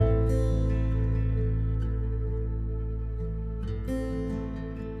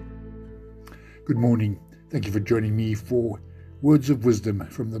Good morning. Thank you for joining me for Words of Wisdom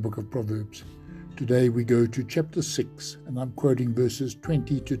from the book of Proverbs. Today we go to chapter 6, and I'm quoting verses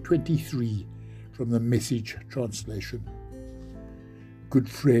 20 to 23 from the Message translation. Good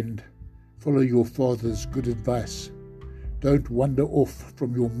friend, follow your father's good advice. Don't wander off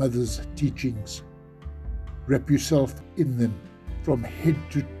from your mother's teachings. Wrap yourself in them from head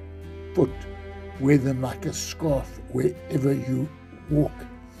to foot. Wear them like a scarf wherever you walk.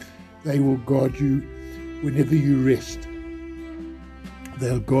 They will guard you whenever you rest.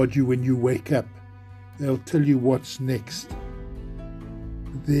 They'll guard you when you wake up. They'll tell you what's next.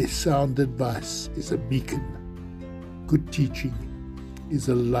 Their sound advice is a beacon. Good teaching is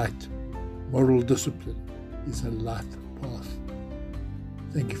a light. Moral discipline is a life path.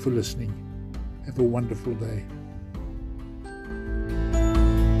 Thank you for listening. Have a wonderful day.